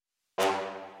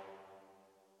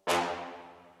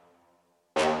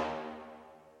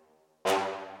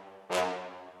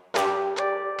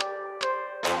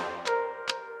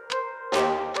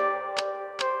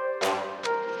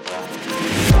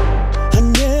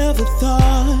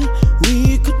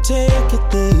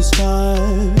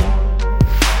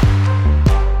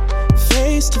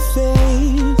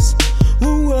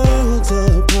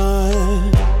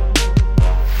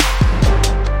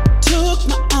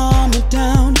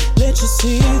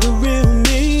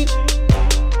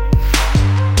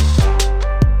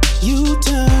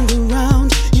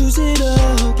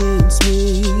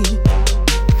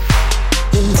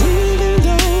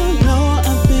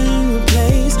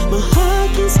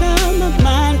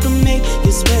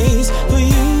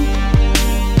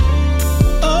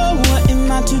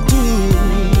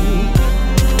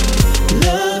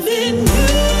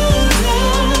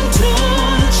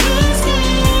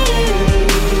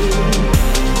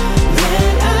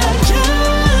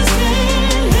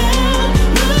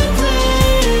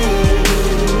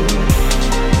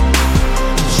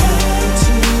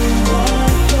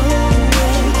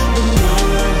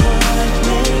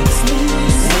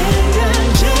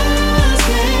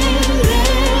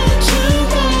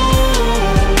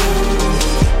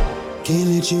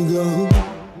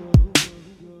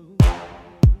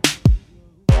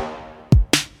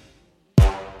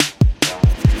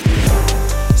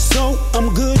I'm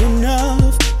good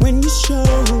enough when you show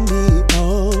me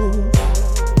off.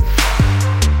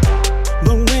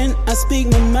 But when I speak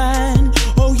my mind,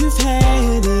 oh, you've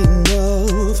had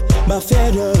enough, by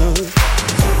fed up.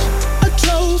 A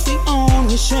trophy on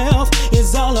your shelf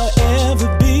is all I'll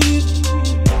ever be.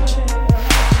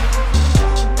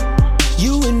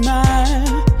 You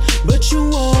admire, but you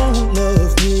won't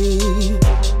love me.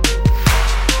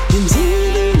 And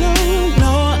even though,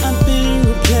 no, I've been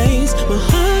replaced, my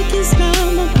heart can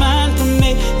stop my mind from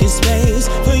making space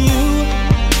for you.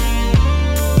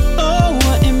 Oh,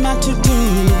 what am I to do?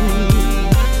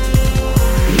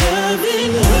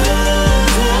 Loving you,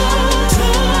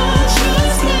 touch your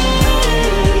skin,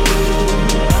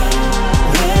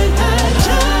 that I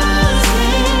just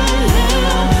can't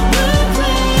help but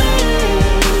play.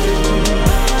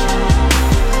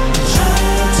 Try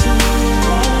to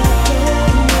walk away,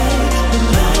 but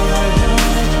my heart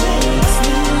makes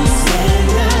me say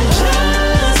I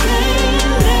just can't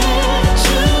let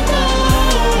you go.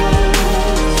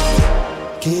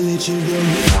 Can't let you go.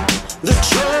 The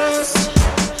trust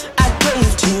I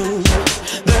gave to,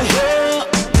 the help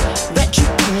that you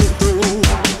put me through,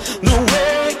 the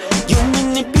way you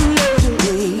manipulated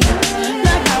me,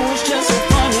 like I was just a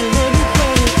funny little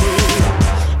baby.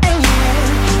 And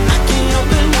yeah, I can't help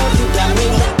but love you, got me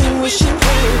hoping, wishing,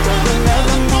 praying for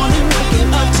another morning,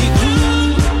 waking up to you.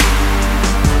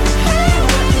 Hey,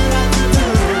 what am I to do?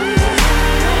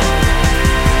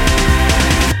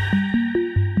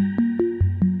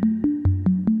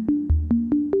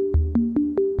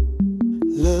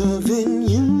 Loving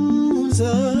you's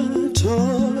a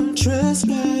torturous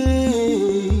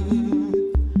game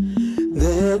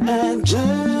that I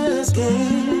just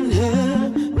can't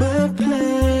help but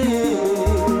play.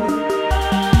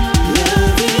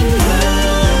 Loving you's a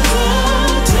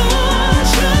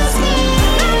torturous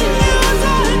game, you's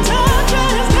a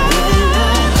torturous game that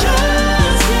I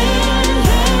just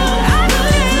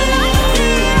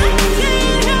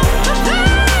can't help but play.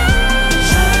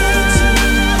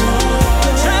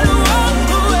 Try to walk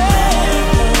away,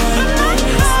 but my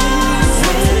heart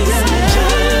says I just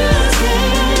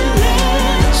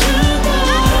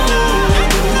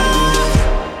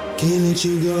can't let you go. Can't let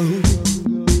you go.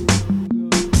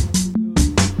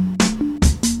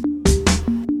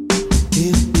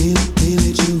 Can't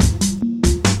let you.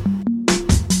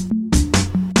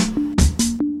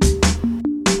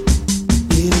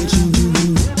 Can't let you do.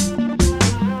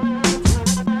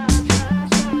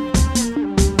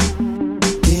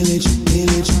 Can't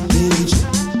let you.